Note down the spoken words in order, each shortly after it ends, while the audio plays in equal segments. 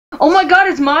Oh my god,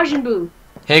 it's Majin Buu.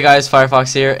 Hey guys,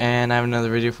 Firefox here, and I have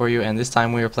another video for you, and this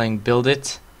time we are playing Build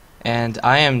It, and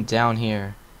I am down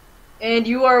here. And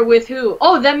you are with who?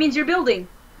 Oh, that means you're building.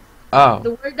 Oh.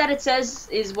 The word that it says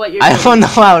is what you're I building. don't know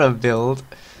how to build.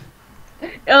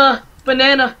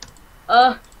 Banana.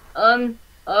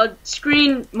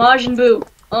 Screen Majin Buu.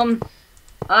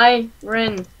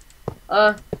 Iron.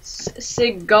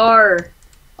 Cigar.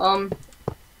 What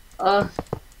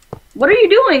are you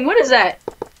doing? What is that?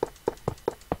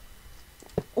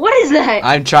 What is that?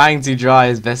 I'm trying to draw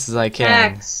as best as I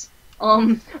can. Max.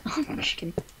 I'm just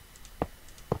kidding.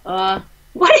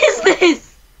 What is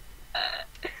this?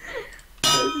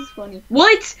 This is funny.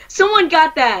 What? Someone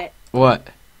got that. What?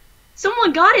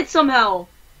 Someone got it somehow.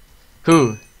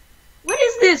 Who? What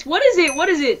is this? What is it? What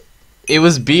is it? It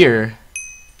was beer.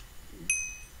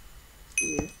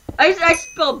 I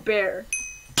spelled bear.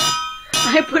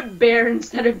 I put bear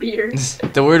instead of beer.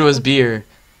 The word was beer.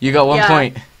 You got 1 Yeah.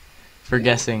 point for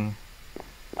guessing.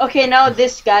 Okay, now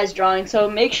this guy's drawing, so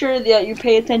make sure that you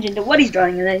pay attention to what he's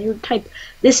drawing, and then you type.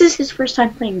 This is his first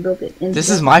time playing Build It. This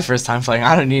is my first time playing.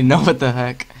 I don't even know what the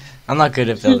heck. I'm not good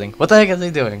at building. What the heck are they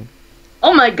doing?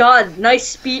 Oh my god,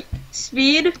 nice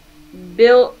speed.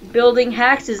 Building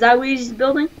hacks. Is that what he's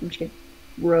building? I'm just kidding.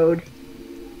 Road.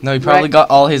 No, he probably got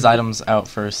all his items out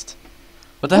first.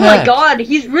 What the Oh heck? my god,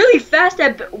 he's really fast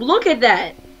at. Look at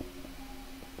that.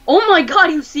 Oh my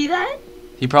god, you see that?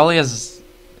 He probably has,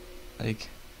 like...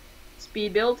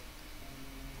 Speed build.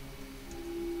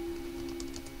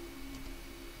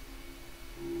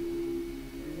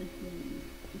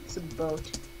 It's a boat.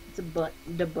 It's a butt.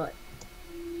 The butt.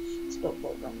 Spelled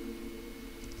boat wrong.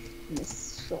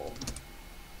 Missile.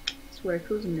 I swear,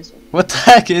 cruise missile. What the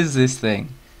heck is this thing?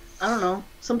 I don't know.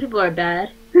 Some people are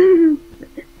bad.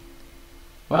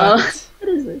 What? What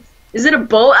is this? Is it a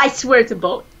boat? I swear it's a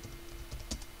boat.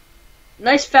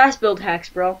 Nice fast build hacks,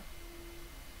 bro.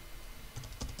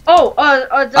 Oh,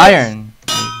 that's Iron.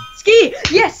 Ski!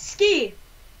 Yes, ski!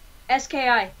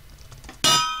 S-K-I.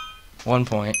 1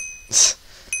 point.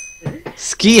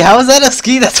 Ski? How is that a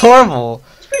ski? That's horrible.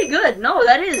 It's pretty good. No,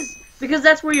 that is. Because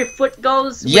that's where your foot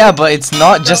goes. Yeah, but it's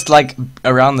not just like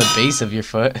around the base of your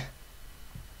foot.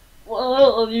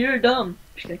 Well, you're dumb.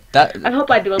 That. I hope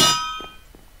I do it.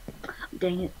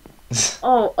 Dang it.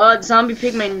 Oh, zombie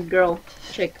pigman girl.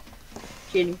 Chick.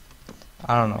 Kidding.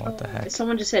 I don't know what the heck.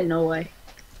 Someone just said no way.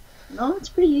 No, it's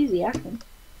pretty easy, actually.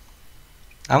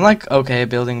 I'm like okay at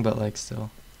building, but like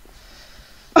still.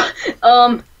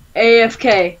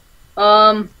 AFK.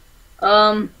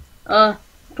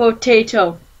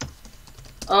 Potato.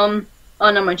 Oh,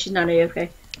 no, mind, she's not AFK.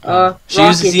 She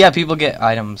uses, rocket. yeah, people get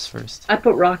items first. I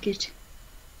put rocket.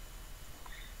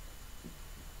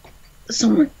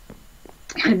 Someone.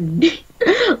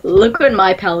 Look what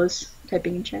my pal is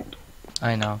typing in chat.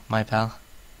 I know, my pal.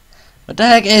 What the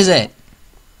heck is it?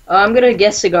 I'm gonna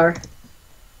guess cigar.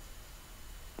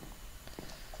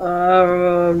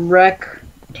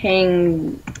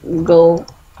 Rectangle.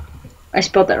 I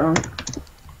spelled that wrong.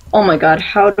 Oh my god,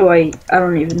 how do I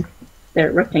don't even.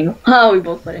 There, rectangle. Oh, we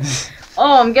both put it.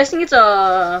 Oh, I'm guessing it's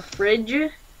a fridge.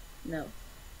 No.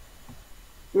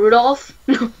 Rudolph?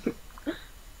 No.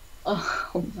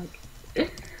 Oh my god.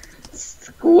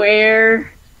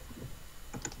 Square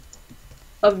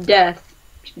of death.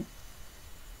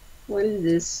 What is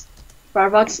this?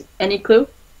 Firefox, any clue?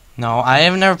 No, I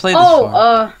have never played this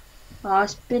before.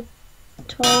 Hospital.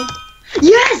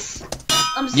 Yes!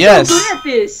 I'm so Yes. good at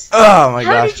this. Oh my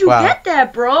gosh! How did you wow. get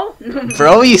that, bro?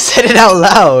 Bro, you said it out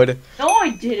loud. No, I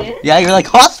didn't. Yeah, you're like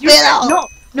hospital.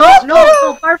 No,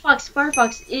 Firefox.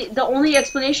 The only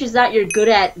explanation is that you're good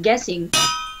at guessing.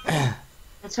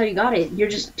 That's how you got it. You're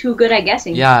just too good at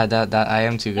guessing. Yeah, that I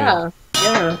am too good.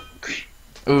 Yeah.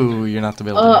 Ooh, you're not the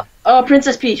builder.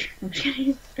 Princess Peach. I'm just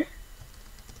kidding.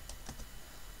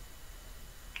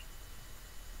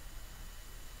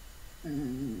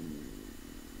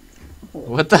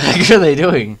 What the heck are they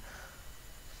doing?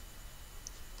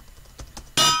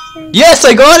 Yes,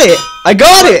 I got it! I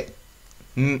got it!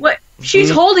 What? She's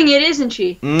holding it, isn't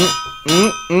she?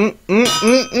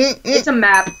 It's a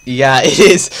map. Yeah, it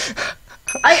is.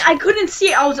 I couldn't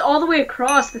see it. I was all the way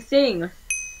across the thing.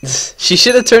 She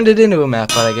should have turned it into a map,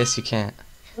 but I guess you can't.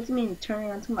 What do you mean turning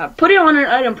it onto a map? Put it on an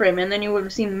item frame and then you would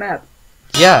have seen the map.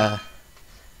 Yeah.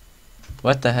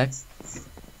 What the heck?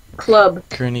 Club.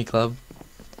 Kearney Club.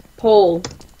 Pole.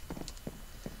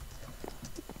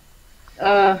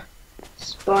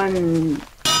 Sponge.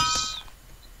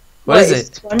 What is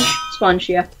it? Sponge? Sponge,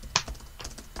 yeah.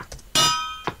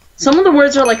 Some of the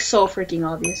words are like so freaking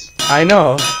obvious. I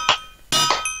know.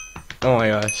 Oh my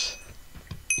gosh.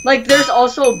 Like there's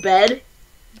also bed.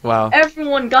 Wow.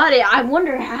 Everyone got it. I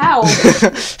wonder how.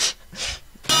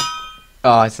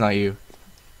 Oh, it's not you.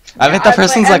 I bet that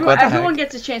person's like, what the everyone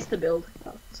heck? gets a chance to build.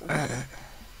 Oh, so.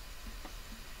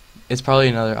 It's probably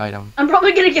another item. I'm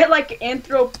probably gonna get like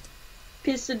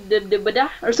Anthropisodibida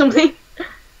or something.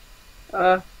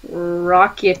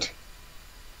 Rocket.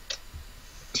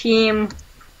 Team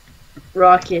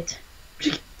Rocket.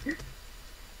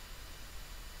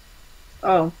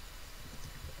 Oh.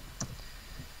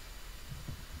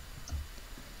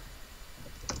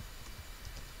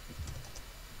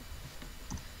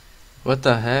 What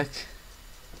the heck?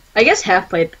 I guess half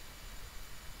pipe.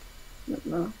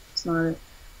 No, it's not it.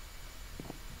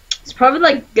 It's probably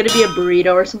like gonna be a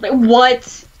burrito or something.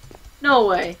 What? No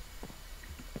way.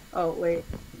 Oh wait.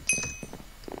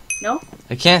 No?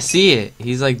 I can't see it.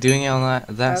 He's like doing it on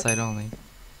that side only.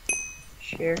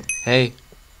 Share. Hey.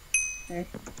 Hey.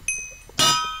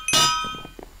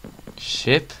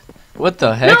 Ship? What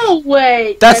the heck? No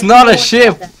way! That's not a no one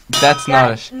ship! got that. That's Yeah,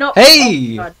 not a ship. no.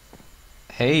 Hey! Oh, God.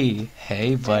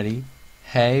 Hey, buddy.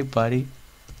 Hey, buddy.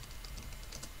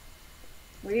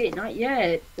 Wait, not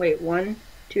yet. Wait, 1,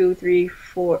 2, 3,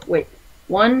 4. Wait,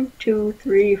 1, 2,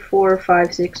 3, 4,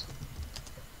 5, 6.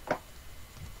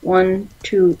 1,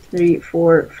 2, 3,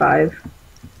 4, 5.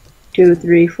 2,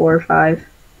 3, 4, 5.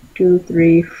 2,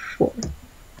 3, 4, 5.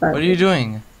 What are you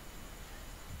doing?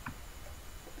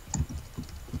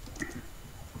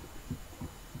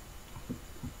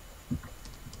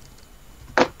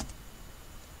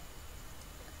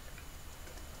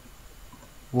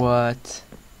 What?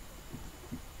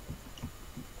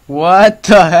 What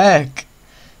the heck?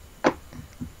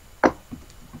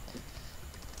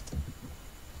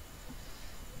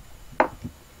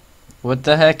 What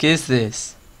the heck is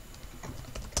this?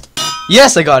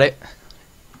 Yes, I got it.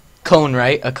 Cone,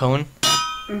 right? A cone?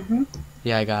 Mm-hmm.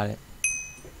 Yeah, I got it.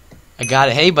 I got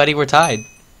it. Hey, buddy, we're tied.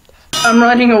 I'm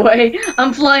running away.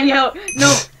 I'm flying out.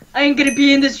 No, I ain't gonna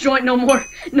be in this joint no more.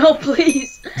 No,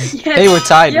 please. Yes. Hey, we're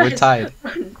tied. Yes. We're tied.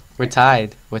 We're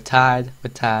tied. We're tied. We're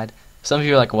tied. Some of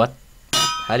you are like, what?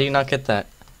 How do you not get that?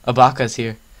 Abaka's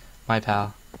here. My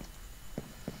pal.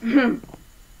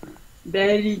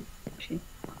 Betty.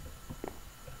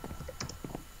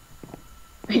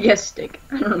 I guess stick.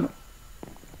 I don't know.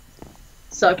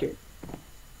 Suck it.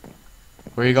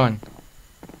 Where are you going?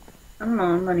 I don't know.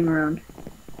 I'm running around.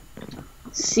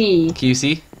 C. Can you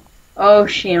see? Oh,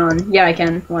 Shion. Yeah, I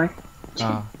can. Why?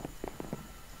 Oh.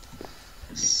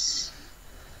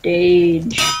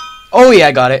 Stage. Oh, yeah,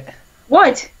 I got it.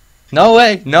 What? No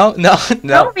way. No, no,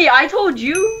 no. Tell me. I told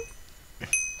you.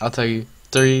 I'll tell you.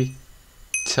 3,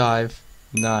 5,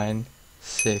 9,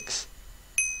 6.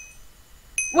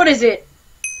 What is it?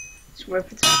 I swear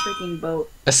if it's a freaking boat.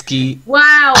 A ski.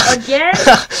 Wow. Again?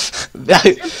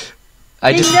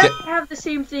 I they just never get. have the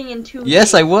same thing in 2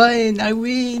 Yes, games. I win. I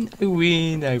win. I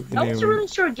win. I win. That was a really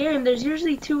short game. There's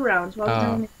usually 2 rounds. Why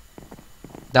was there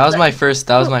That was my first.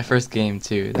 That was my first game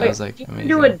too. That Wait, was like you can amazing.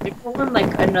 do a different one,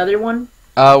 like another one?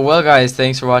 Well, guys,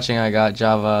 thanks for watching. I got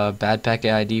Java Bad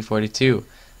Packet ID 42.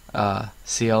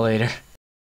 See y'all later.